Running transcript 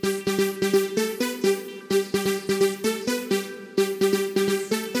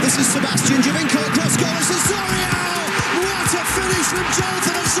is Sebastian Giovinco across goal. It's Osorio. What a finish from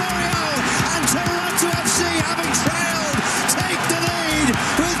Jonathan Osorio. And Toronto FC, having trailed, take the lead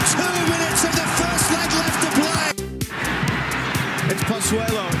with 2 minutes of the first leg left to play. It's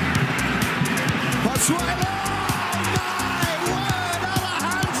Pozuelo. Pozuelo!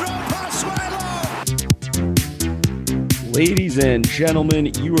 Ladies and gentlemen,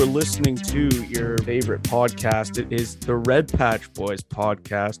 you are listening to your favorite podcast. It is the Red Patch Boys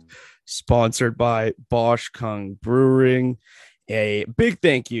podcast, sponsored by Bosch Kung Brewing. A big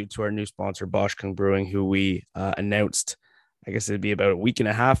thank you to our new sponsor, Bosch Kung Brewing, who we announced, I guess it'd be about a week and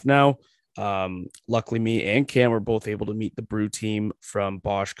a half now. Luckily, me and Cam were both able to meet the brew team from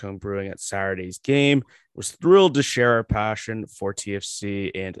Bosch Kung Brewing at Saturday's game. Was thrilled to share our passion for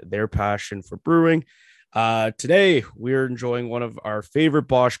TFC and their passion for brewing. Today, we're enjoying one of our favorite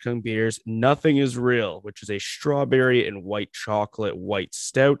Bosch Kung beers, Nothing is Real, which is a strawberry and white chocolate white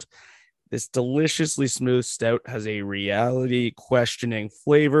stout. This deliciously smooth stout has a reality-questioning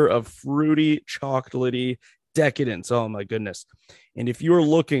flavor of fruity, chocolatey decadence. Oh, my goodness. And if you are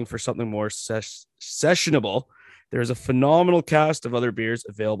looking for something more sessionable, there's a phenomenal cast of other beers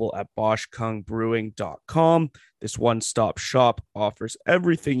available at BoschKungBrewing.com. This one-stop shop offers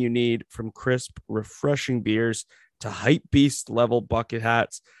everything you need, from crisp, refreshing beers to hype beast level bucket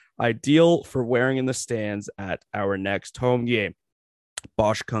hats, ideal for wearing in the stands at our next home game.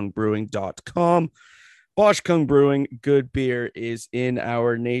 BoschKungBrewing.com. Bosch Kung Brewing, good beer is in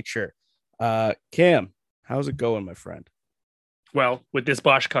our nature. Cam, how's it going, my friend? Well, with this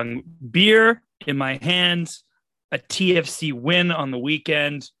Bosch Kung beer in my hands, a TFC win on the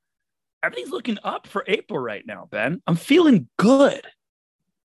weekend, everything's looking up for April right now, Ben. I'm feeling good.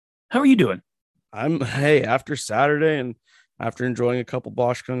 How are you doing? Hey, after Saturday and after enjoying a couple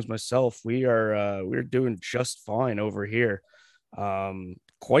Bosch Kungs myself, we're doing just fine over here.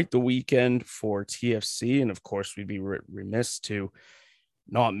 Quite the weekend for TFC, and of course, we'd be remiss to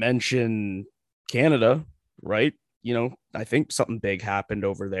not mention Canada, right? You know, I think something big happened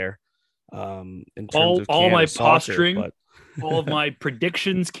over there. In terms of all my soccer, posturing, but all of my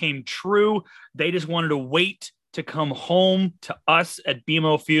predictions came true. They just wanted to wait to come home to us at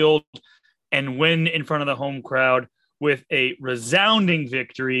BMO Field and win in front of the home crowd with a resounding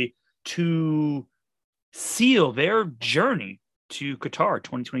victory to seal their journey to Qatar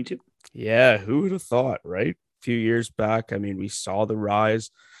 2022. Yeah, who would have thought, right? A few years back, I mean, we saw the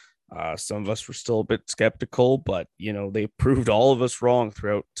rise. Some of us were still a bit skeptical, but you know, they proved all of us wrong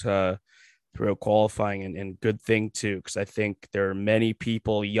throughout qualifying, and good thing too, because I think there are many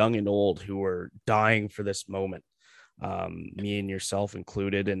people, young and old, who are dying for this moment, me and yourself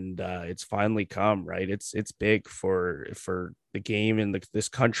included, and it's finally come, right? It's big for the game in this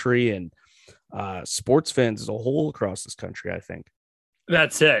country, and sports fans as a whole across this country, I think.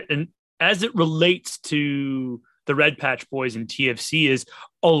 That's it. And as it relates to the Red Patch Boys and TFC, is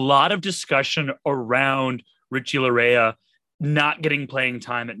a lot of discussion around Richie Laryea not getting playing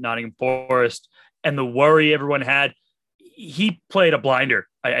time at Nottingham Forest, and the worry everyone had. He played a blinder,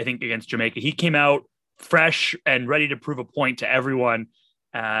 I think, against Jamaica. He came out fresh and ready to prove a point to everyone,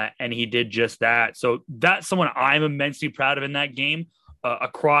 and he did just that. So that's someone I'm immensely proud of in that game,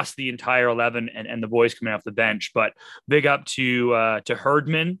 across the entire 11 and the boys coming off the bench. But big up to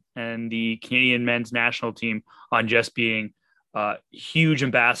Herdman and the Canadian men's national team on just being huge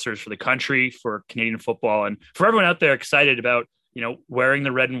ambassadors for the country, for Canadian football, and for everyone out there excited about, you know, wearing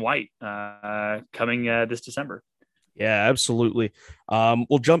the red and white coming this December. Yeah, absolutely.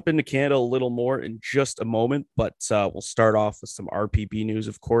 We'll jump into Canada a little more in just a moment, but we'll start off with some RPB news,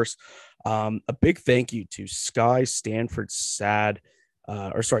 of course. A big thank you to Sky Stanford Sod,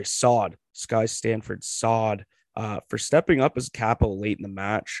 Sky Stanford Sod, for stepping up as capo late in the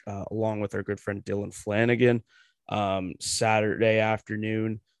match, along with our good friend Dylan Flanagan. Saturday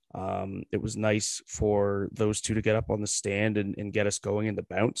afternoon, it was nice for those two to get up on the stand and get us going in the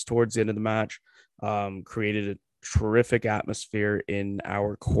bounce towards the end of the match. Created a terrific atmosphere in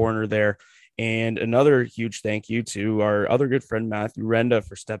our corner there. And another huge thank you to our other good friend Matthew Renda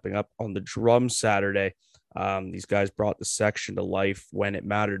for stepping up on the drums Saturday. These guys brought the section to life when it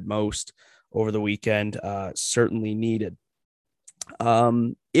mattered most over the weekend. Certainly needed.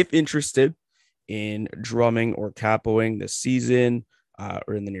 If interested in drumming or capoing this season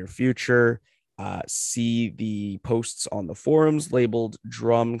or in the near future, see the posts on the forums labeled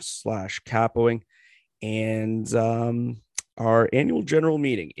drum/capoing. And our annual general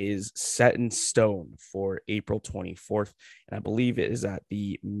meeting is set in stone for April 24th. And I believe it is at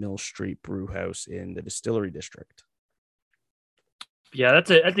the Mill Street Brew House in the Distillery District. Yeah, that's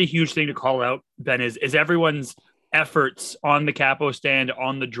a huge thing to call out, Ben, is everyone's efforts on the capo stand,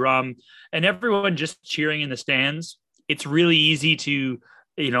 on the drum, and everyone just cheering in the stands. It's really easy to,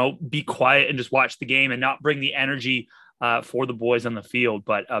 be quiet and just watch the game and not bring the energy for the boys on the field.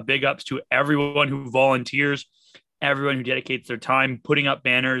 But big ups to everyone who volunteers, everyone who dedicates their time, putting up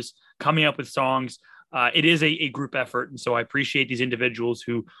banners, coming up with songs. It is a group effort. And so I appreciate these individuals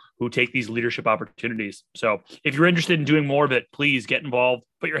who take these leadership opportunities. So if you're interested in doing more of it, please get involved,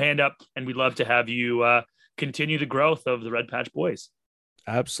 put your hand up, and we'd love to have you continue the growth of the Red Patch Boys.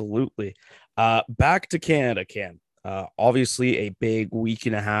 Absolutely. Back to Canada, Cam. Obviously a big week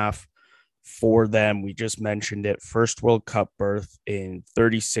and a half for them. We just mentioned it. First World Cup berth in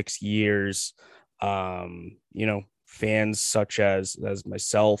 36 years. Fans such as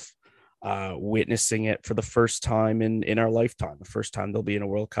myself, witnessing it for the first time in our lifetime, the first time they'll be in a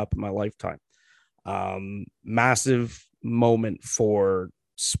World Cup in my lifetime. Massive moment for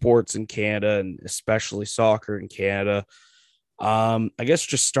sports in Canada, and especially soccer in Canada. I guess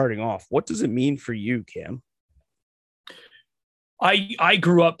just starting off, what does it mean for you, Cam? I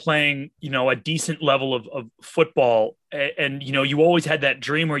grew up playing, a decent level of football, and you always had that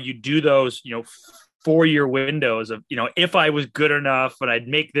dream where you do those, 4-year windows of, if I was good enough and I'd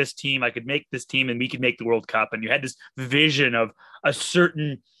make this team, I could make this team and we could make the World Cup. And you had this vision of a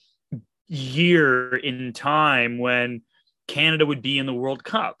certain year in time when Canada would be in the World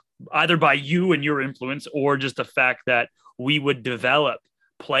Cup, either by you and your influence, or just the fact that we would develop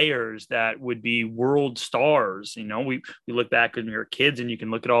players that would be world stars. We look back when we were kids, and you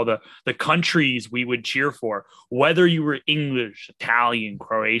can look at all the countries we would cheer for, whether you were English, Italian,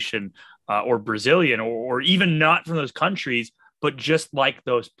 Croatian, or Brazilian, or even not from those countries, but just like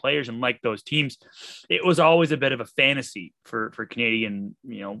those players and like those teams. It was always a bit of a fantasy for Canadian,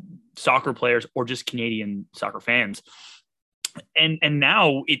 soccer players, or just Canadian soccer fans. And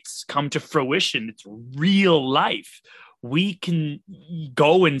now it's come to fruition. It's real life. We can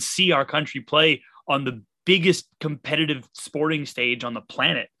go and see our country play on the biggest competitive sporting stage on the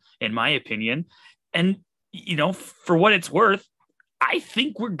planet, in my opinion. And, for what it's worth, I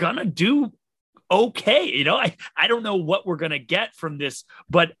think we're going to do okay. I don't know what we're going to get from this,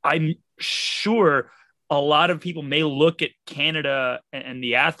 but I'm sure a lot of people may look at Canada and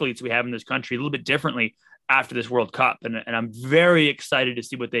the athletes we have in this country a little bit differently after this World Cup. And I'm very excited to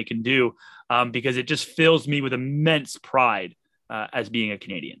see what they can do, because it just fills me with immense pride as being a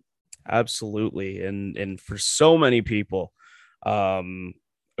Canadian. Absolutely. And for so many people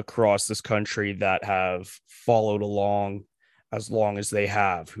across this country that have followed along as long as they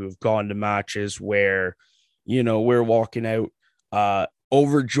have, who have gone to matches where, we're walking out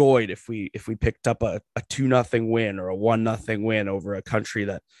overjoyed if we picked up a 2-0 win or a 1-0 win over a country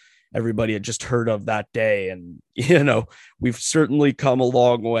that everybody had just heard of that day. And, we've certainly come a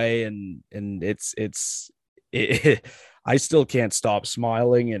long way, and I still can't stop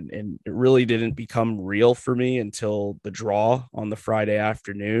smiling, and it really didn't become real for me until the draw on the Friday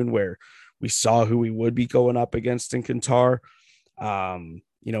afternoon, where we saw who we would be going up against in Qatar.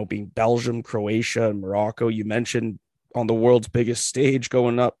 Being Belgium, Croatia, and Morocco. You mentioned on the world's biggest stage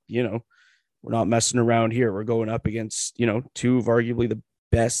going up, we're not messing around here. We're going up against, two of arguably the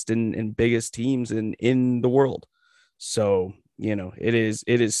best and biggest teams in the world. So, it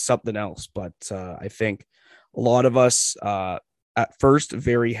is something else. But I think a lot of us at first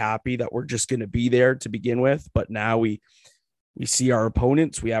very happy that we're just going to be there to begin with. But now we see our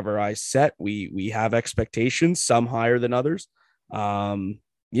opponents, we have our eyes set, we have expectations, some higher than others.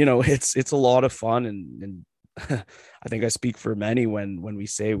 It's a lot of fun, and I think I speak for many when we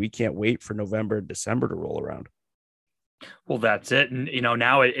say we can't wait for November and December to roll around. Well, that's it. And,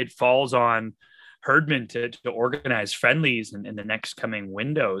 now it falls on Herdman to organize friendlies in the next coming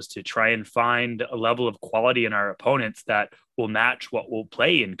windows to try and find a level of quality in our opponents that will match what we'll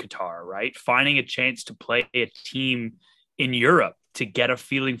play in Qatar, right? Finding a chance to play a team in Europe to get a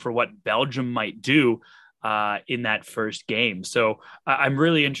feeling for what Belgium might do in that first game. So I'm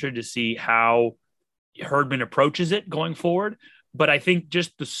really interested to see how Herdman approaches it going forward. But I think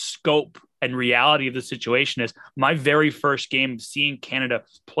just the scope and reality of the situation is my very first game of seeing Canada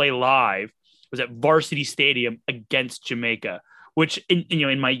play live was at Varsity Stadium against Jamaica, which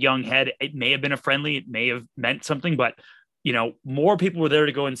in my young head, it may have been a friendly, it may have meant something, but more people were there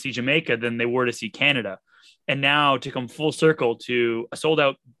to go and see Jamaica than they were to see Canada. And now to come full circle to a sold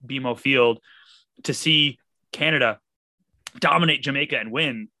out BMO Field to see Canada dominate Jamaica and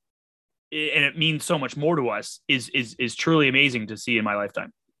win, and it means so much more to us, is truly amazing to see in my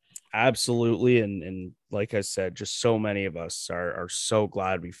lifetime. Absolutely. And like I said, just so many of us are so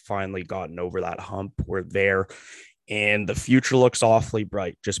glad we've finally gotten over that hump. We're there, and the future looks awfully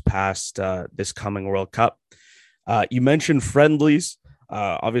bright just past this coming World Cup. You mentioned friendlies.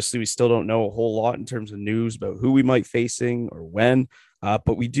 Obviously, we still don't know a whole lot in terms of news about who we might facing or when,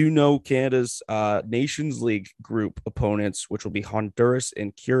 but we do know Canada's Nations League group opponents, which will be Honduras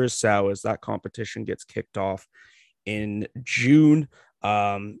and Curacao, as that competition gets kicked off in June.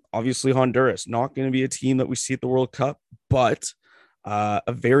 Obviously, Honduras not going to be a team that we see at the World Cup, but a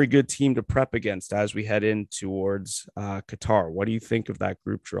very good team to prep against as we head in towards Qatar. What do you think of that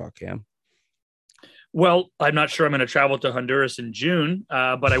group draw, Cam? Well, I'm not sure I'm going to travel to Honduras in June,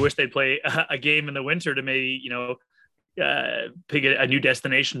 but I wish they'd play a game in the winter to maybe, pick a new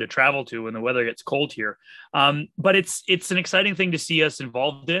destination to travel to when the weather gets cold here. But it's an exciting thing to see us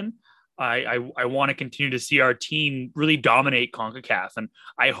involved in. I want to continue to see our team really dominate CONCACAF, and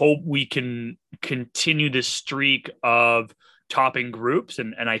I hope we can continue this streak of topping groups.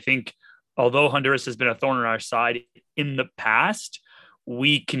 And I think although Honduras has been a thorn in our side in the past,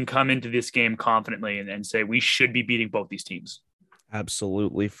 we can come into this game confidently and say we should be beating both these teams.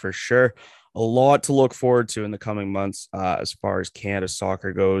 Absolutely, for sure. A lot to look forward to in the coming months as far as Canada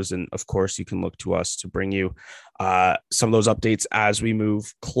soccer goes. And of course, you can look to us to bring you some of those updates as we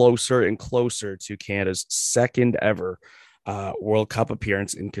move closer and closer to Canada's second ever World Cup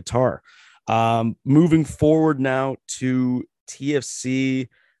appearance in Qatar. Moving forward now to TFC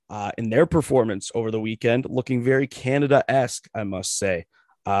in their performance over the weekend, looking very Canada-esque, I must say.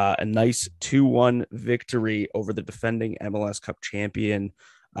 A nice 2-1 victory over the defending MLS Cup champion,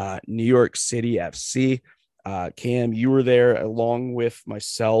 New York City FC. Cam, you were there along with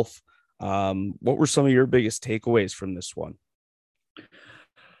myself. What were some of your biggest takeaways from this one?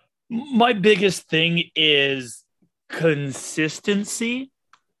 My biggest thing is consistency.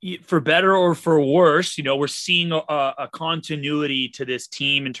 For better or for worse, we're seeing a continuity to this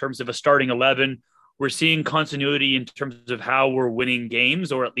team in terms of a starting 11. We're seeing continuity in terms of how we're winning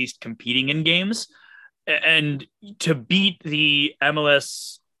games, or at least competing in games. And to beat the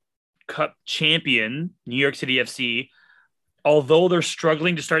MLS Cup champion, New York City FC, although they're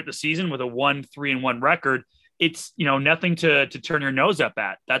struggling to start the season with a 1-3-1 record, it's nothing to turn your nose up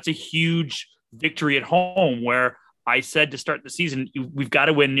at. That's a huge victory at home, where I said to start the season, we've got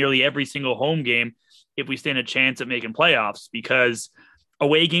to win nearly every single home game if we stand a chance at making playoffs, because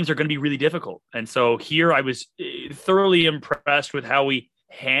away games are going to be really difficult. And so here I was thoroughly impressed with how we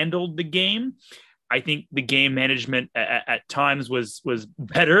handled the game. I think the game management at times was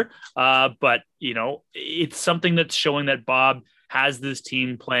better, but it's something that's showing that Bob has this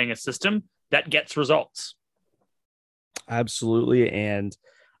team playing a system that gets results. Absolutely. And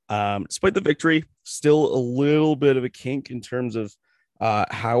despite the victory, still a little bit of a kink in terms of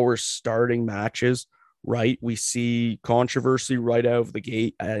how we're starting matches, right? We see controversy right out of the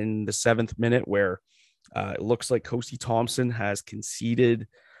gate in the 7th minute, where it looks like Kosi Thompson has conceded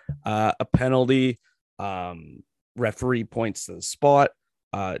a penalty. Referee points to the spot,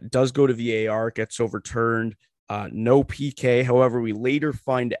 does go to VAR, gets overturned, no PK. However, we later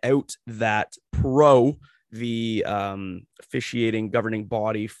find out that the officiating governing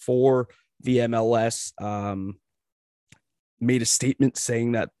body for the MLS, made a statement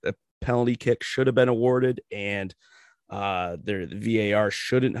saying that a penalty kick should have been awarded, and the VAR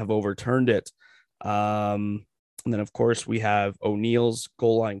shouldn't have overturned it. And then, of course, we have O'Neill's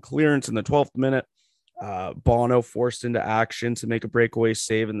goal line clearance in the 12th minute. Bono forced into action to make a breakaway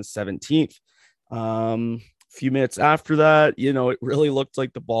save in the 17th. A few minutes after that, it really looked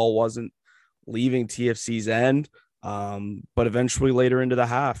like the ball wasn't leaving TFC's end. But eventually later into the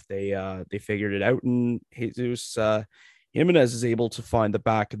half, they figured it out, and Jesus Jimenez is able to find the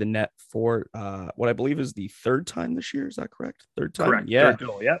back of the net for what I believe is the 3rd time this year. Is that correct? 3rd time? Correct. Yeah. 3rd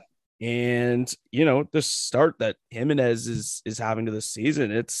goal, yeah. And, the start that Jimenez is having to this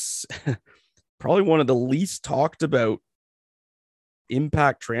season, it's probably one of the least talked about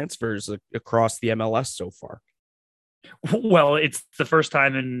impact transfers across the MLS so far. Well, it's the first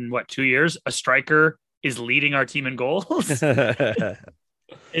time in 2 years a striker is leading our team in goals.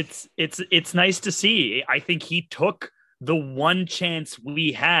 It's nice to see. I think he took the one chance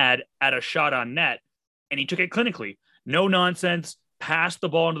we had at a shot on net, and he took it clinically. No nonsense. Passed the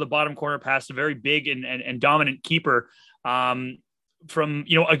ball into the bottom corner, past a very big and dominant keeper. From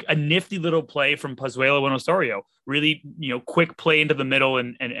a nifty little play from Pozuelo and Osorio. Really, quick play into the middle,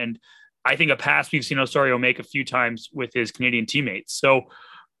 and I think a pass we've seen Osorio make a few times with his Canadian teammates. So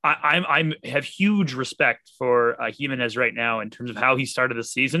I have huge respect for Jimenez right now in terms of how he started the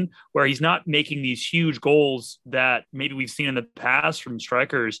season, where he's not making these huge goals that maybe we've seen in the past from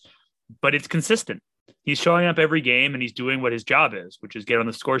strikers, but it's consistent. He's showing up every game, and he's doing what his job is, which is get on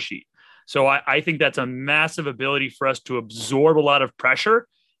the score sheet. So I think that's a massive ability for us to absorb a lot of pressure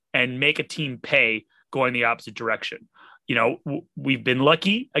and make a team pay going the opposite direction. We've been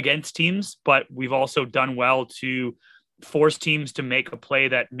lucky against teams, but we've also done well to force teams to make a play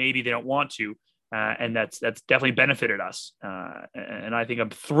that maybe they don't want to. And that's definitely benefited us. And I think I'm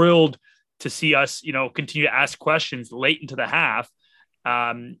thrilled to see us, continue to ask questions late into the half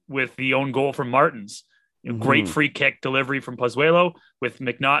with the own goal from Martins. Great free kick delivery from Pozuelo, with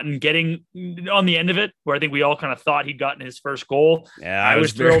McNaughton getting on the end of it, where I think we all kind of thought he'd gotten his first goal. Yeah, I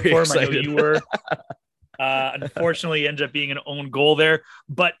was thrilled for him. Excited. I know you were. Unfortunately, ended up being an own goal there.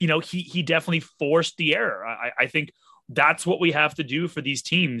 But, he definitely forced the error. I think that's what we have to do for these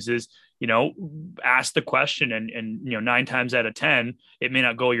teams is, ask the question and 9 times out of 10, it may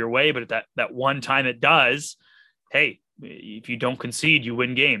not go your way, but that one time it does, hey, if you don't concede, you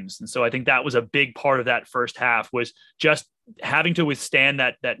win games. And so I think that was a big part of that first half, was just having to withstand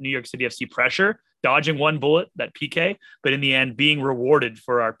that New York City FC pressure, dodging one bullet, that PK, but in the end being rewarded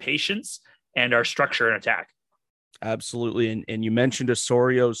for our patience and our structure and attack. Absolutely. And you mentioned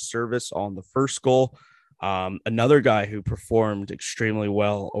Osorio's service on the first goal. Another guy who performed extremely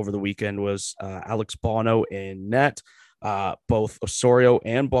well over the weekend was Alex Bono in net. Both Osorio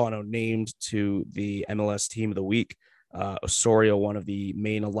and Bono named to the MLS Team of the Week. Osorio, one of the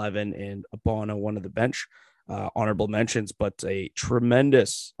main 11, and Bono, one of the bench honorable mentions, but a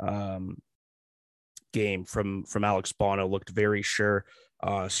tremendous game from Alex Bono. Looked very sure.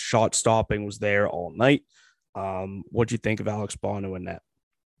 Shot stopping was there all night. What do you think of Alex Bono in net?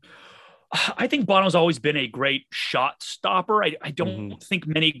 I think Bono's always been a great shot stopper. I don't think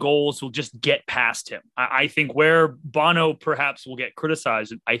many goals will just get past him. I think where Bono perhaps will get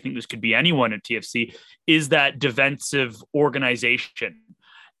criticized, and I think this could be anyone at TFC, is that defensive organization.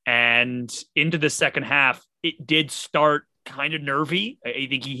 And into the second half, it did start kind of nervy. I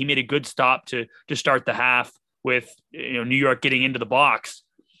think he made a good stop to start the half with New York getting into the box.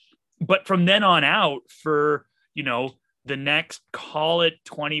 But from then on out, for the next, call it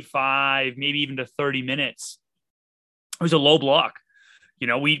 25, maybe even to 30 minutes, it was a low block.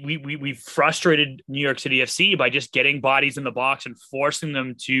 We frustrated New York City FC by just getting bodies in the box and forcing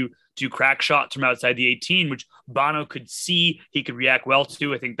them to crack shots from outside the 18, which Bono could see, he could react well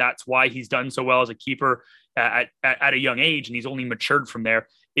to. I think that's why he's done so well as a keeper at a young age, and he's only matured from there,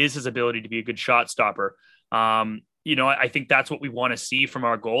 is his ability to be a good shot stopper. I think that's what we want to see from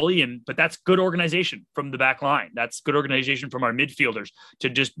our goalie, but that's good organization from the back line. That's good organization from our midfielders to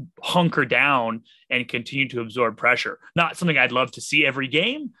just hunker down and continue to absorb pressure. Not something I'd love to see every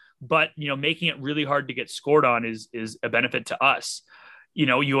game, but making it really hard to get scored on is a benefit to us.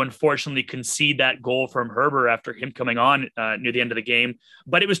 You unfortunately concede that goal from Herber after him coming on near the end of the game,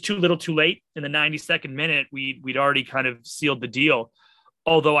 but it was too little too late. In the 92nd minute, we'd already kind of sealed the deal.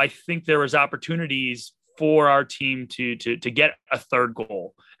 Although I think there was opportunities for our team to get a third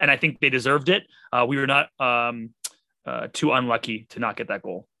goal, and I think they deserved it. We were not too unlucky to not get that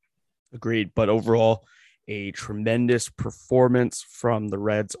goal. Agreed. But overall, a tremendous performance from the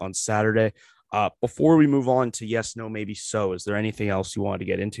Reds on Saturday. Before we move on to yes, no, maybe so, is there anything else you wanted to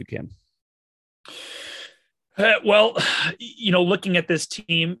get into, Kim? Well, looking at this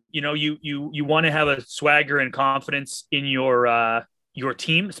team, you want to have a swagger and confidence in your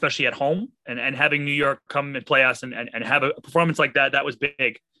team, especially at home, and having New York come and play us and have a performance like that was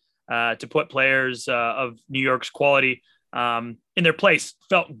big. To put players of New York's quality in their place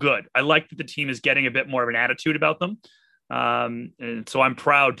felt good. I like that the team is getting a bit more of an attitude about them. And so I'm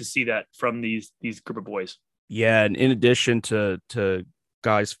proud to see that from these group of boys. Yeah. And in addition to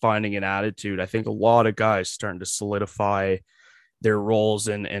guys finding an attitude, I think a lot of guys starting to solidify their roles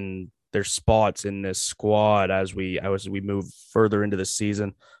and their spots in this squad as we move further into the season.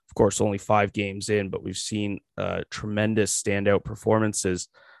 Of course, only 5 games in, but we've seen tremendous standout performances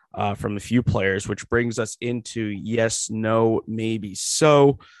from a few players, which brings us into yes, no, maybe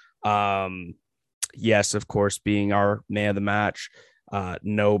so. Yes, of course, being our man of the match.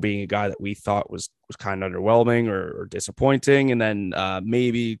 No, being a guy that we thought was kind of underwhelming or disappointing, and then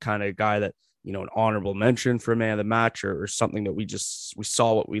maybe kind of a guy that an honorable mention for a man of the match or something that we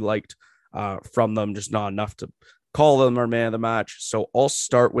saw what we liked from them, just not enough to call them our man of the match. So I'll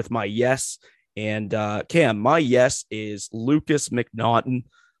start with my yes, and Cam, my yes is Lucas McNaughton.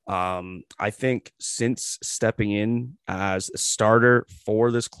 I think since stepping in as a starter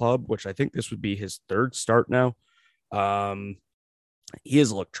for this club, which I think this would be his 3rd start now, he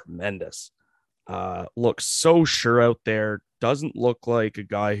has looked tremendous. Looks so sure out there. Doesn't look like a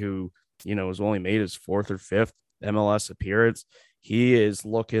guy who, has only made his 4th or 5th MLS appearance. He is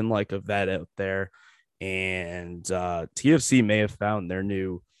looking like a vet out there. And TFC may have found their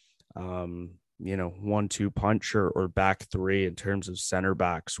new 1-2 punch or back 3 in terms of center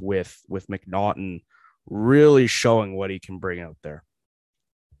backs with McNaughton really showing what he can bring out there.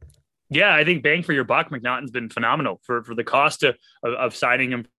 Yeah, I think bang for your buck, McNaughton's been phenomenal for the cost of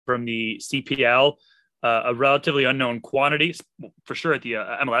signing him from the CPL, a relatively unknown quantity for sure at the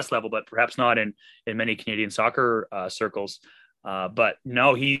MLS level, but perhaps not in many Canadian soccer circles. But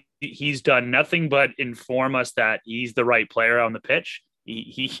no, he's done nothing but inform us that he's the right player on the pitch.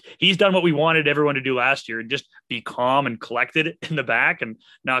 He's done what we wanted everyone to do last year and just be calm and collected in the back and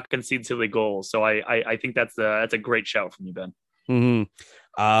not concede silly goals. So I think that's a great shout from you, Ben.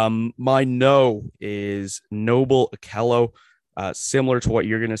 My no is Noble Okello, similar to what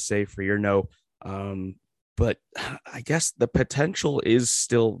you're going to say for your no. But I guess the potential is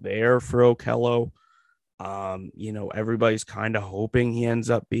still there for Okello. Everybody's kind of hoping he ends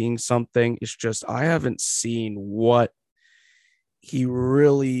up being something. It's just, I haven't seen what he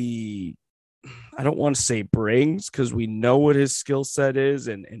really, I don't want to say brings, because we know what his skill set is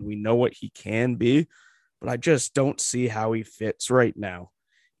and we know what he can be, but I just don't see how he fits right now.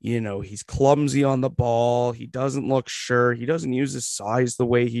 He's clumsy on the ball. He doesn't look sure. He doesn't use his size the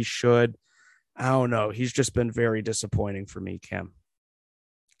way he should. I don't know. He's just been very disappointing for me, Cam.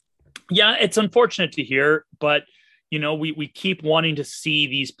 Yeah, it's unfortunate to hear, but, we keep wanting to see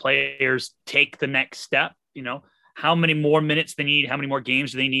these players take the next step. How many more minutes they need, how many more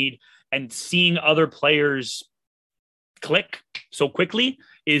games do they need, and seeing other players click so quickly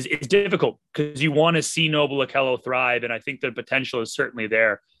is difficult because you want to see Noble Okello thrive, and I think the potential is certainly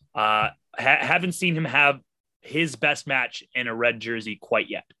there. Haven't seen him have his best match in a red jersey quite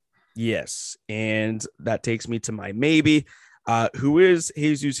yet. Yes, and that takes me to my maybe, who is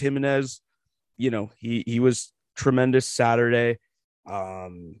Jesus Jimenez. He was tremendous Saturday.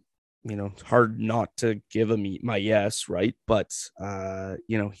 Hard not to give him my yes, right? But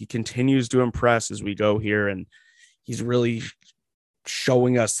he continues to impress as we go here, and he's really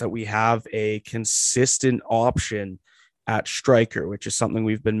showing us that we have a consistent option at striker, which is something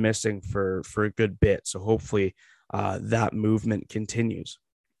we've been missing for a good bit. So hopefully that movement continues.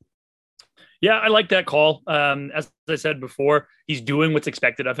 Yeah, I like that call. As I said before, he's doing what's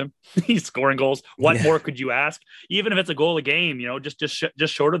expected of him. He's scoring goals. What more could you ask? Even if it's a goal a game, just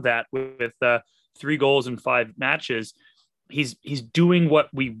short of that with 3 goals in 5 matches, he's doing what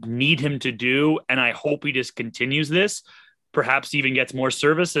we need him to do, and I hope he just continues this. Perhaps even gets more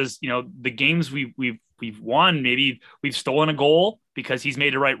service as the games we've won. Maybe we've stolen a goal because he's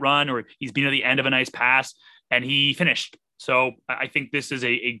made the right run or he's been at the end of a nice pass and he finished. So I think this is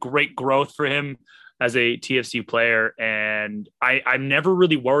a great growth for him as a TFC player. And I'm never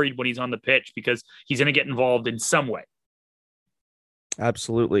really worried when he's on the pitch because he's going to get involved in some way.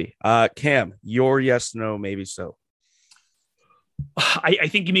 Absolutely. Cam, your yes, no, maybe so. I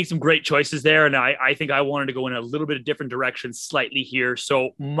think you make some great choices there. And I think I wanted to go in a little bit of different direction slightly here. So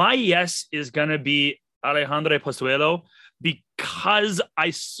my yes is going to be Alejandro Pozuelo because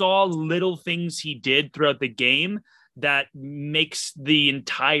I saw little things he did throughout the game that makes the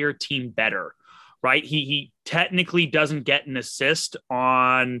entire team better, right? He technically doesn't get an assist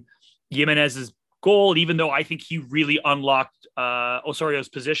on Jimenez's goal, even though I think he really unlocked Osorio's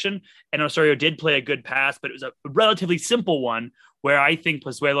position. And Osorio did play a good pass, but it was a relatively simple one where I think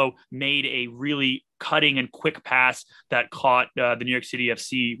Pozuelo made a really cutting and quick pass that caught the New York City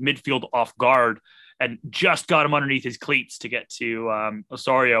FC midfield off guard and just got him underneath his cleats to get to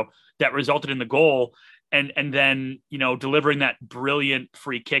Osorio. That resulted in the goal. And then, delivering that brilliant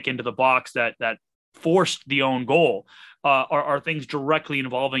free kick into the box that forced the own goal are things directly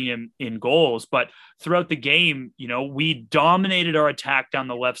involving him in goals. But throughout the game, we dominated our attack down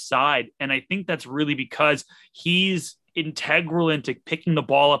the left side. And I think that's really because he's integral into picking the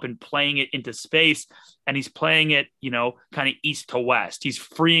ball up and playing it into space. And he's playing it, kind of east to west. He's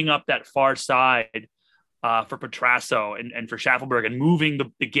freeing up that far side for Petrasso and for Schaffelberg and moving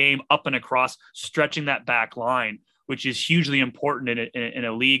the game up and across, stretching that back line, which is hugely important in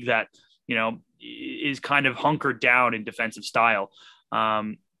a league that, is kind of hunkered down in defensive style.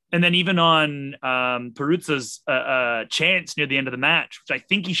 And then even on Peruzza's chance near the end of the match, which I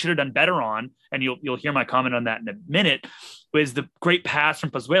think he should have done better on, and you'll hear my comment on that in a minute, was the great pass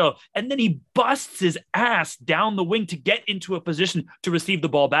from Pozuelo. And then he busts his ass down the wing to get into a position to receive the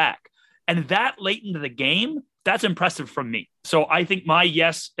ball back. And that late into the game, that's impressive from me. So I think my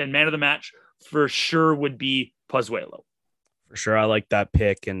yes and man of the match for sure would be Pozuelo. For sure. I like that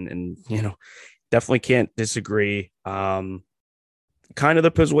pick and definitely can't disagree. Kind of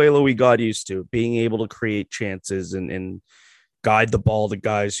the Pozuelo we got used to, being able to create chances and guide the ball to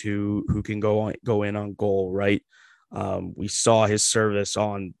guys who can go in on goal, right? We saw his service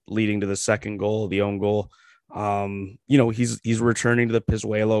on leading to the second goal, the own goal. He's returning to the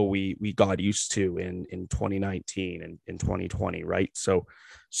Pizzuelo we got used to in 2019 and in 2020, right? So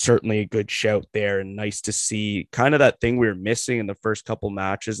certainly a good shout there, and nice to see kind of that thing we were missing in the first couple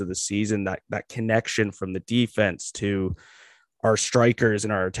matches of the season, that connection from the defense to our strikers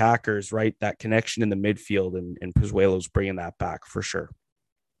and our attackers, right? That connection in the midfield, and Pizzuelo's bringing that back for sure.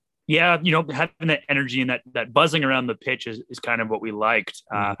 Yeah, having that energy and that buzzing around the pitch is kind of what we liked,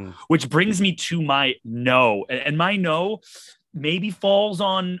 which brings me to my no. And my no maybe falls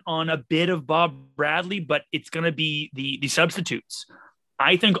on a bit of Bob Bradley, but it's going to be the substitutes.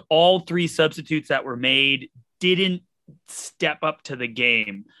 I think all three substitutes that were made didn't step up to the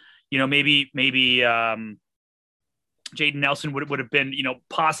game. Maybe Jaden Nelson would have been,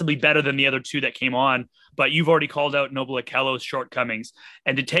 possibly better than the other two that came on, but you've already called out Noble Okello's shortcomings.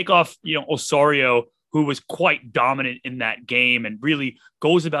 And to take off, Osorio, who was quite dominant in that game and really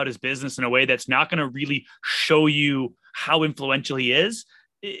goes about his business in a way that's not going to really show you how influential he is,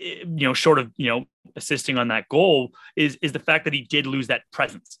 short of, assisting on that goal, is the fact that he did lose that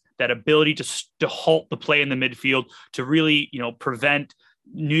presence, that ability to halt the play in the midfield, to really, prevent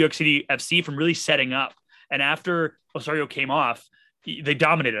New York City FC from really setting up. And after Osorio came off, they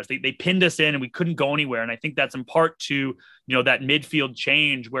dominated us. They pinned us in and we couldn't go anywhere. And I think that's in part to, that midfield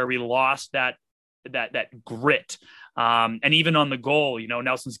change where we lost that grit. And even on the goal,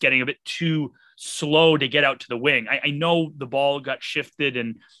 Nelson's getting a bit too slow to get out to the wing. I know the ball got shifted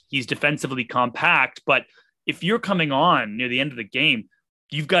and he's defensively compact, but if you're coming on near the end of the game,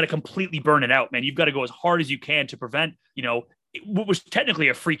 you've got to completely burn it out, man. You've got to go as hard as you can to prevent, what was technically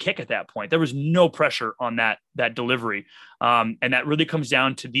a free kick at that point. There was no pressure on that delivery. And that really comes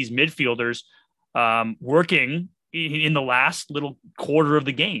down to these midfielders working in the last little quarter of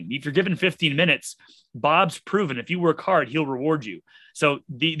the game. If you're given 15 minutes, Bob's proven if you work hard, he'll reward you. So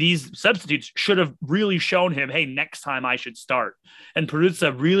these substitutes should have really shown him, hey, next time I should start. And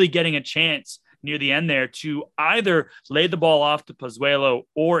Peruzza really getting a chance near the end there to either lay the ball off to Pizzuelo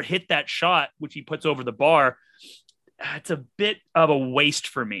or hit that shot, which he puts over the bar. It's a bit of a waste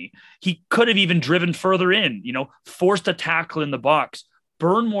for me. He could have even driven further in, forced a tackle in the box,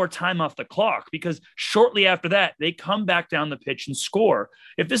 burn more time off the clock, because shortly after that, they come back down the pitch and score.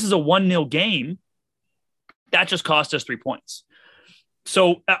 If this is a 1-0 game, that just cost us 3 points.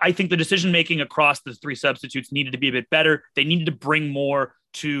 So I think the decision-making across the three substitutes needed to be a bit better. They needed to bring more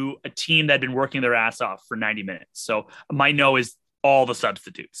to a team that had been working their ass off for 90 minutes. So my no is all the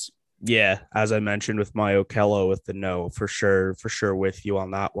substitutes. Yeah, as I mentioned with my Okello with the no, for sure with you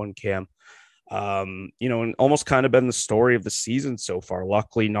on that one, Cam. And almost kind of been the story of the season so far.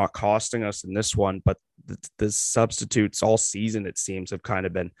 Luckily, not costing us in this one, but the substitutes all season, it seems, have kind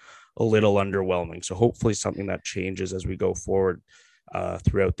of been a little underwhelming. So hopefully something that changes as we go forward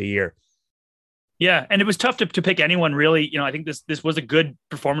throughout the year. Yeah, and it was tough to pick anyone, really. I think this was a good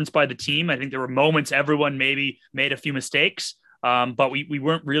performance by the team. I think there were moments everyone maybe made a few mistakes, but we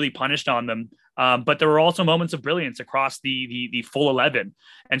weren't really punished on them. But there were also moments of brilliance across the full 11.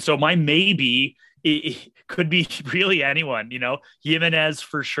 And so my maybe it could be really anyone, Jimenez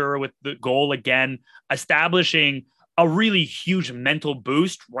for sure with the goal again, establishing a really huge mental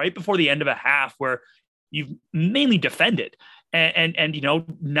boost right before the end of a half where you've mainly defended. And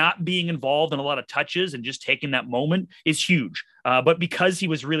not being involved in a lot of touches and just taking that moment is huge. But because he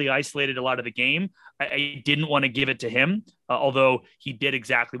was really isolated a lot of the game, I didn't want to give it to him, although he did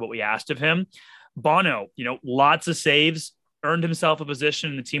exactly what we asked of him. Bono, lots of saves, earned himself a position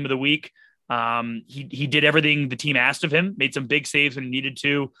in the team of the week. He did everything the team asked of him, made some big saves when he needed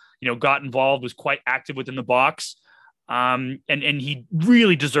to, got involved, was quite active within the box. And he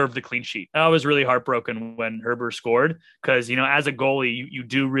really deserved the clean sheet. I was really heartbroken when Herber scored because, as a goalie, you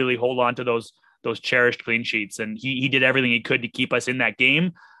do really hold on to those cherished clean sheets. And he did everything he could to keep us in that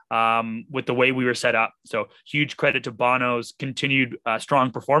game with the way we were set up. So huge credit to Bono's continued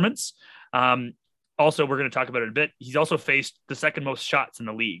strong performance. Also, we're going to talk about it a bit. He's also faced the second most shots in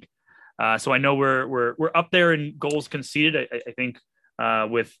the league. So I know we're up there in goals conceded, I think,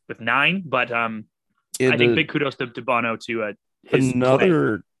 with 9, but I think big kudos to Bono to his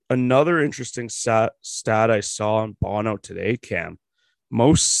another interesting stat I saw on Bono today, Cam.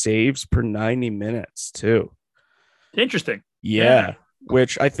 Most saves per 90 minutes too. Interesting. Yeah.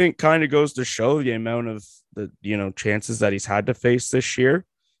 Which I think kind of goes to show the amount of the chances that he's had to face this year,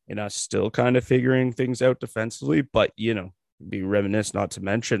 and us still kind of figuring things out defensively. But be remiss not to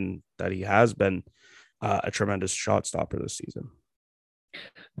mention that he has been a tremendous shot stopper this season.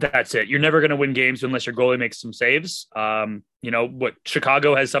 That's it. You're never going to win games unless your goalie makes some saves. What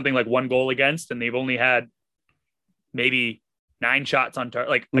Chicago has something like 1 goal against, and they've only had maybe 9 shots on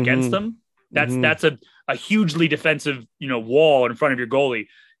target, against them. That's a hugely defensive, wall in front of your goalie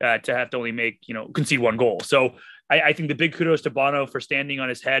to have to only make, concede one goal. So I think the big kudos to Bono for standing on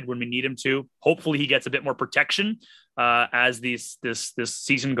his head when we need him to. Hopefully he gets a bit more protection as this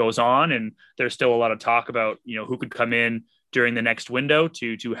season goes on. And there's still a lot of talk about, who could come in during the next window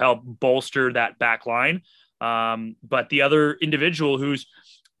to help bolster that back line. But the other individual who's,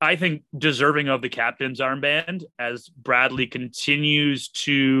 I think, deserving of the captain's armband as Bradley continues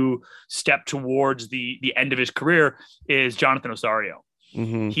to step towards the end of his career is Jonathan Osorio.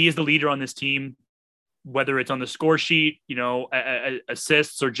 He is the leader on this team, whether it's on the score sheet,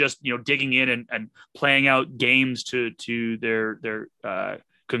 assists, or just, digging in and playing out games to their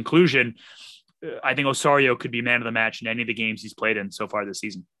conclusion. I think Osorio could be man of the match in any of the games he's played in so far this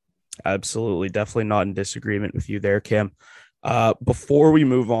season. Absolutely. Definitely not in disagreement with you there, Cam. Before we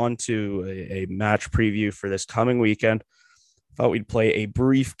move on to a match preview for this coming weekend, I thought we'd play a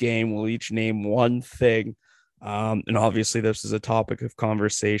brief game. We'll each name one thing. And obviously this is a topic of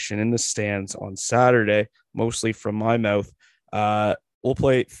conversation in the stands on Saturday, mostly from my mouth. We'll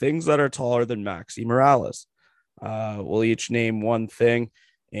play things that are taller than Maxi Morales. We'll each name one thing,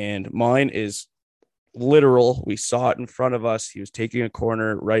 and mine is literal. We saw it in front of us. He was taking a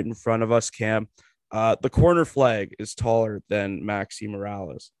corner right in front of us, Cam. The corner flag is taller than Maxi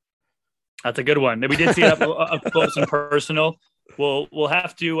Morales. That's a good one. We did see it up close and personal. We'll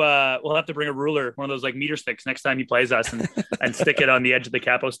have to bring a ruler, one of those like meter sticks, next time he plays us, and stick it on the edge of the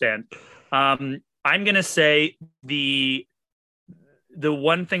capo stand. I'm gonna say the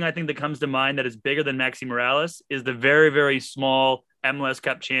one thing I think that comes to mind that is bigger than Maxi Morales is the very, very small MLS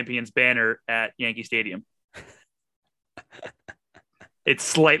Cup champions banner at Yankee Stadium. It's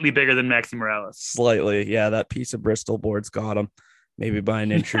slightly bigger than Maxi Morales. Slightly. Yeah, that piece of Bristol board's got him, maybe by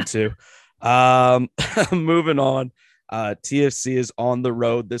an inch or two. Moving on. TFC is on the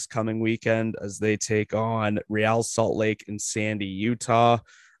road this coming weekend as they take on Real Salt Lake in Sandy, Utah.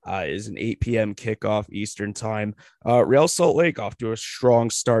 Is an 8 p.m. kickoff Eastern time. Real Salt Lake off to a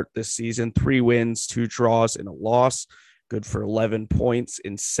strong start this season. 3 wins, 2 draws, and a loss. Good for 11 points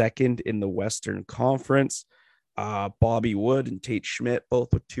in second in the Western Conference. Bobby Wood and Tate Schmidt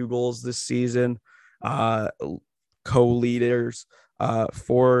both with 2 goals this season. Co-leaders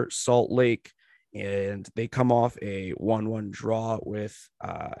for Salt Lake. And they come off a 1-1 draw with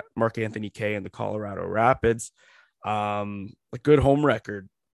Mark Anthony Kaye and the Colorado Rapids. A good home record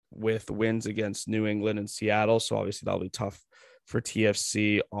with wins against New England and Seattle. So obviously that'll be tough for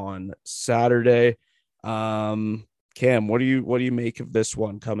TFC on Saturday. Cam, what do you make of this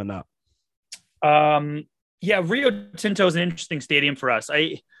one coming up? Yeah, Rio Tinto is an interesting stadium for us.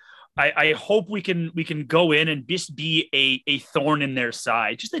 I hope we can go in and just be a thorn in their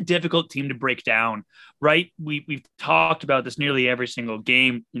side, just a difficult team to break down, right? We've talked about this nearly every single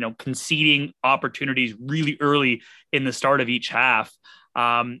game, conceding opportunities really early in the start of each half,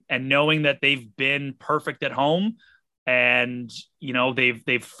 and knowing that they've been perfect at home, and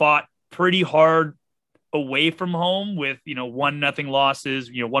they've fought pretty hard away from home with 1-0 losses,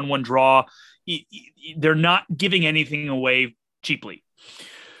 1-1 draw. They're not giving anything away cheaply.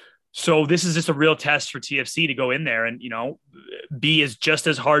 So this is just a real test for TFC to go in there and, be just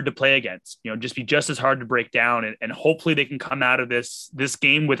as hard to play against, just be just as hard to break down, and hopefully they can come out of this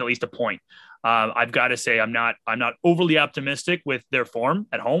game with at least a point. I've got to say, I'm not overly optimistic with their form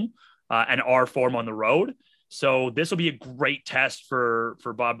at home and our form on the road. So this will be a great test for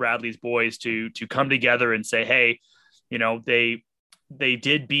Bob Bradley's boys to come together and say, hey, they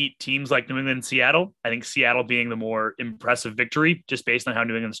did beat teams like New England and Seattle. I think Seattle being the more impressive victory, just based on how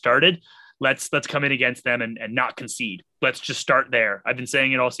New England started. Let's come in against them and not concede. Let's just start there. I've been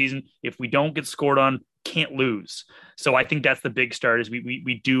saying it all season. If we don't get scored on, can't lose. So I think that's the big start, is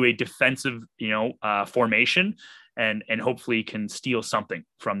we do a defensive, formation and hopefully can steal something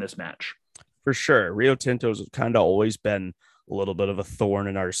from this match. For sure. Rio Tinto's kind of always been a little bit of a thorn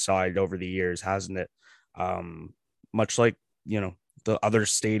in our side over the years, hasn't it? Much like, the other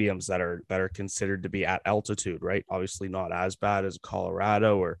stadiums that are considered to be at altitude, right? Obviously not as bad as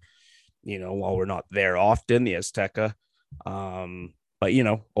Colorado or, while we're not there often, the Azteca. But,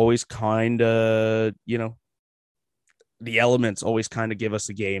 always kind of, the elements always kind of give us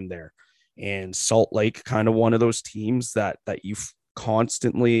a game there. And Salt Lake, kind of one of those teams that you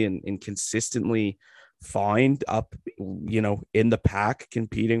constantly and consistently find up, in the pack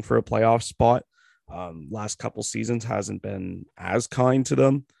competing for a playoff spot. Last couple seasons hasn't been as kind to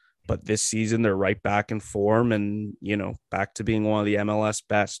them, but this season they're right back in form and, back to being one of the MLS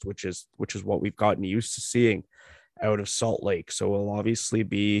best, which is what we've gotten used to seeing out of Salt Lake. So it'll obviously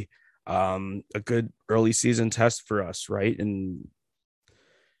be a good early season test for us, right? And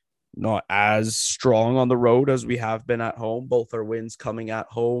not as strong on the road as we have been at home. Both our wins coming at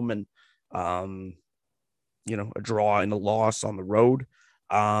home and, a draw and a loss on the road.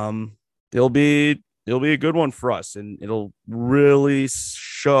 It'll be a good one for us, and it'll really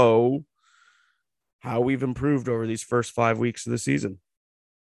show how we've improved over these first 5 weeks of the season.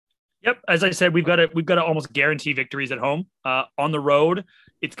 Yep, as I said, we've got to almost guarantee victories at home. On the road,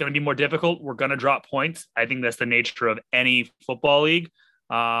 it's going to be more difficult. We're going to drop points. I think that's the nature of any football league.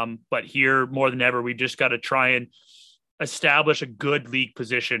 But here, more than ever, we just got to try and establish a good league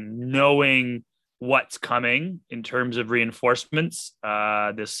position, knowing what's coming in terms of reinforcements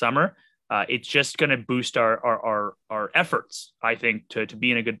this summer. It's just going to boost our efforts, I think, to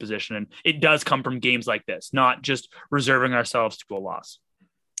be in a good position. And it does come from games like this, not just reserving ourselves to a loss.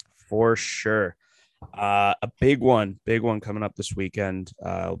 For sure. A big one coming up this weekend.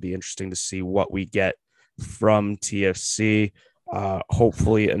 It'll be interesting to see what we get from TFC.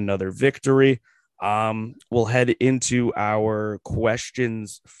 Hopefully another victory. We'll head into our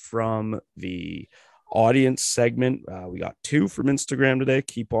questions from the audience segment. We got 2 from Instagram today.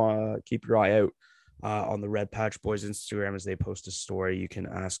 Keep your eye out on the Red Patch Boys Instagram as they post a story. You can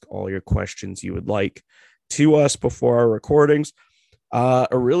ask all your questions you would like to us before our recordings. A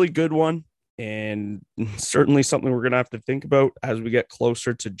really good one, and certainly something we're going to have to think about as we get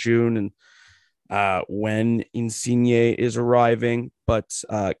closer to June and when Insigne is arriving. But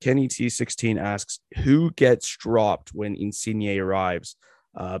Kenny T16 asks, who gets dropped when Insigne arrives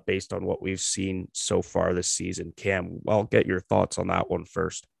based on what we've seen so far this season? Cam, I'll get your thoughts on that one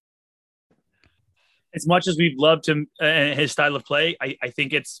first. As much as we've loved him and his style of play, I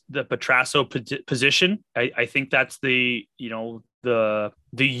think it's the Petrasso position. I think that's the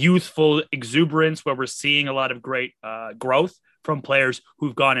youthful exuberance where we're seeing a lot of great growth from players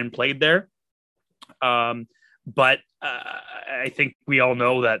who've gone and played there. But I think we all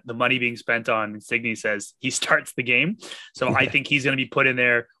know that the money being spent on Insigne says he starts the game. So I think he's going to be put in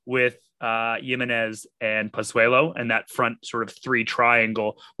there with Jimenez and Pozuelo, and that front sort of 3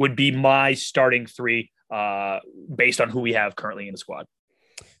 triangle would be my starting 3 based on who we have currently in the squad.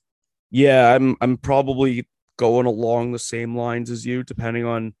 Yeah, I'm probably going along the same lines as you, depending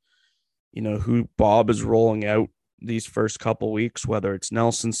on, who Bob is rolling out these first couple weeks, whether it's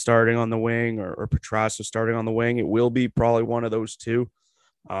Nelson starting on the wing or Petrasso starting on the wing. It will be probably one of those 2.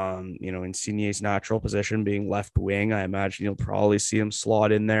 Insigne's natural position being left wing, I imagine you'll probably see him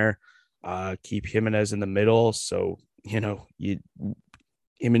slot in there, keep Jimenez in the middle. So, Jimenez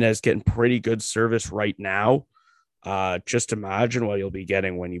getting pretty good service right now. Just imagine what you'll be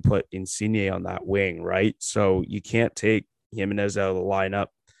getting when you put Insigne on that wing, right? So you can't take Jimenez out of the lineup.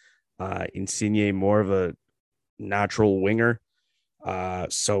 Insigne more of a natural winger.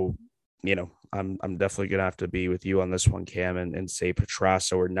 So, I'm definitely going to have to be with you on this one, Cam, and say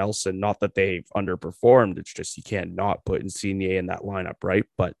Petrasso or Nelson. Not that they've underperformed. It's just you can't not put Insigne in that lineup, right?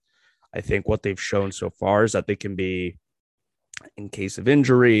 But I think what they've shown so far is that they can be, in case of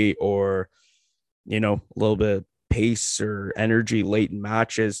injury or, a little bit of pace or energy late in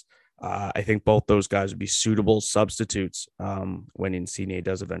matches, I think both those guys would be suitable substitutes when Insigne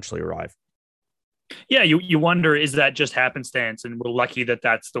does eventually arrive. Yeah, you wonder, is that just happenstance and we're lucky that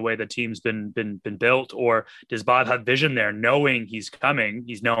that's the way the team's been built, or does Bob have vision there, knowing he's coming?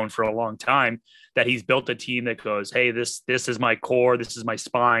 He's known for a long time that he's built a team that goes, hey, this is my core, this is my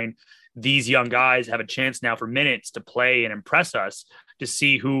spine. These young guys have a chance now for minutes to play and impress us, to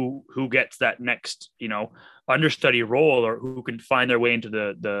see who gets that next, understudy role, or who can find their way into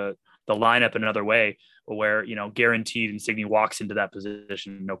the lineup another way, where, guaranteed Insigne walks into that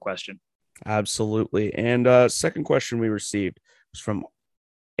position, no question. Absolutely. And second question we received was from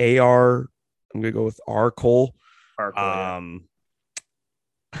AR. I'm going to go with R. Cole.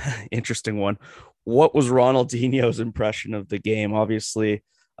 Interesting one. What was Ronaldinho's impression of the game? Obviously,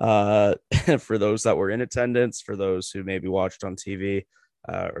 for those that were in attendance, for those who maybe watched on TV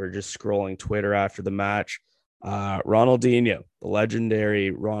or just scrolling Twitter after the match, Ronaldinho, the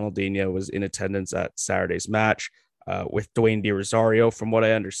legendary Ronaldinho, was in attendance at Saturday's match. With Dwayne De Rosario. From what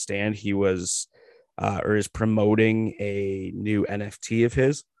I understand, he was or is promoting a new NFT of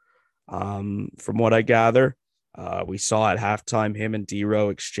his. From what I gather, we saw at halftime him and D-Ro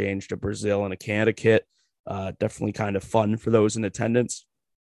exchanged a Brazil and a Canada kit. Definitely kind of fun for those in attendance.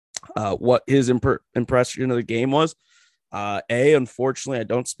 What his impression of the game was, A, unfortunately, I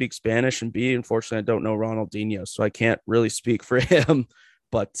don't speak Spanish, and B, unfortunately, I don't know Ronaldinho, so I can't really speak for him.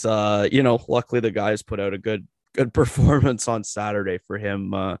 But, luckily the guys put out a good performance on Saturday for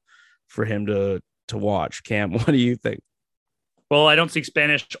him to watch. Cam, what do you think? Well, I don't speak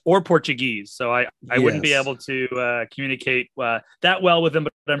Spanish or Portuguese, so I wouldn't be Yes. able to communicate that well with him,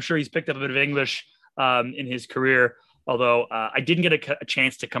 but I'm sure he's picked up a bit of English in his career. Although I didn't get a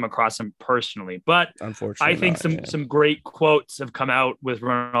chance to come across him personally, but Unfortunately, I think some great quotes have come out with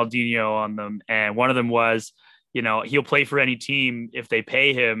Ronaldinho on them, and one of them was, he'll play for any team if they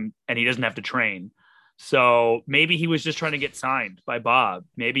pay him, and he doesn't have to train. So maybe he was just trying to get signed by Bob.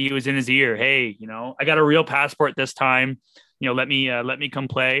 Maybe he was in his ear. Hey, I got a real passport this time. Let me come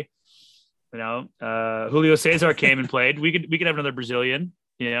play. Julio Cesar came and played. We could have another Brazilian.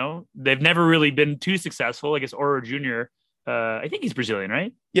 They've never really been too successful. I guess Oro Jr. I think he's Brazilian,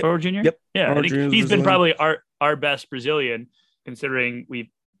 right? Yep. Oro Jr. Yep. Yeah, Oro I think Jr. is he's been Brazilian. probably our best Brazilian, considering we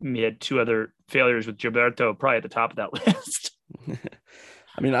had two other failures with Gilberto probably at the top of that list.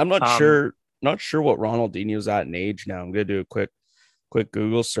 I mean, I'm not sure what Ronaldinho's at in age now. I'm gonna do a quick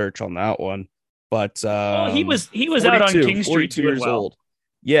Google search on that one. But Well, he was out on King Street 42 doing years well. old.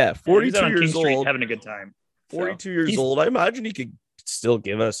 Yeah, Yeah, he was 42 out on King years Street old. having a good time. So, 42 years he's- old. I imagine he could still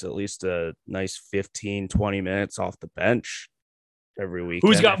give us at least a nice 15, 20 minutes off the bench every week.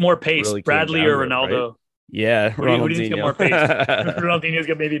 Who's got more pace, really came Bradley down or to it, Ronaldo? right? Yeah, Who do you think's got more pace? Ronaldinho. Ronaldinho's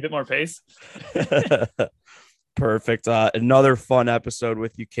got maybe a bit more pace. Perfect. Another fun episode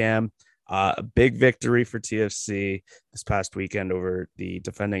with you, Cam. A big victory for TFC this past weekend over the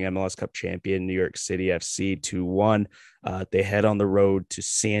defending MLS Cup champion New York City FC 2-1. They head on the road to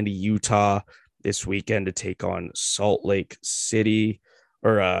Sandy, Utah this weekend to take on Salt Lake City,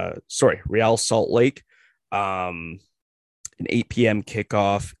 Real Salt Lake. An 8 p.m.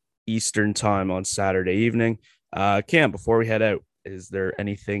 kickoff Eastern time on Saturday evening. Cam, before we head out, is there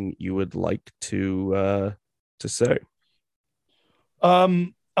anything you would like to say?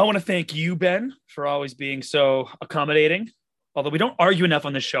 I want to thank you, Ben, for always being so accommodating. Although we don't argue enough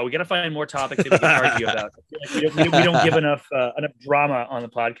on this show, we got to find more topics that we can argue about. I feel like we don't give enough drama on the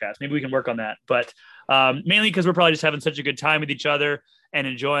podcast. Maybe we can work on that. But mainly because we're probably just having such a good time with each other and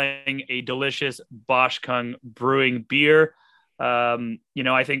enjoying a delicious Boschkung brewing beer.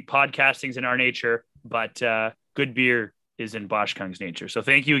 I think podcasting's in our nature, but good beer is in Boschkung's nature. So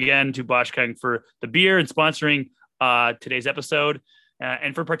thank you again to Boschkung for the beer and sponsoring today's episode.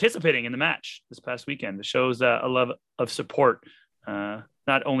 And for participating in the match this past weekend. It shows a love of support,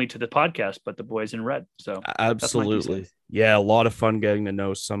 not only to the podcast, but the boys in red. So absolutely. Yeah, a lot of fun getting to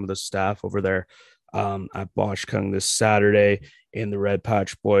know some of the staff over there at Boschkung this Saturday in the Red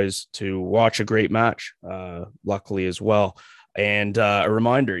Patch Boys to watch a great match, luckily as well. And a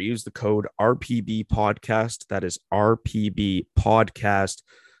reminder, use the code RPB podcast. That is RPB podcast.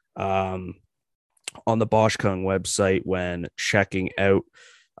 On the Boschkung website when checking out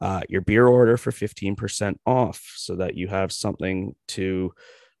your beer order for 15% off, so that you have something to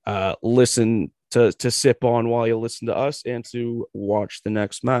listen to sip on while you listen to us and to watch the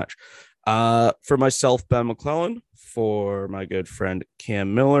next match. For myself, Ben McClellan, for my good friend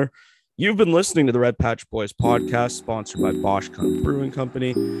Cam Miller, you've been listening to the Red Patch Boys podcast, sponsored by Boschkung Brewing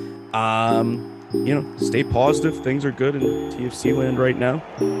Company. Stay positive. Things are good in TFC land right now.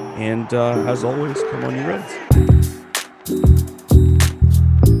 And as always, come on, you Reds.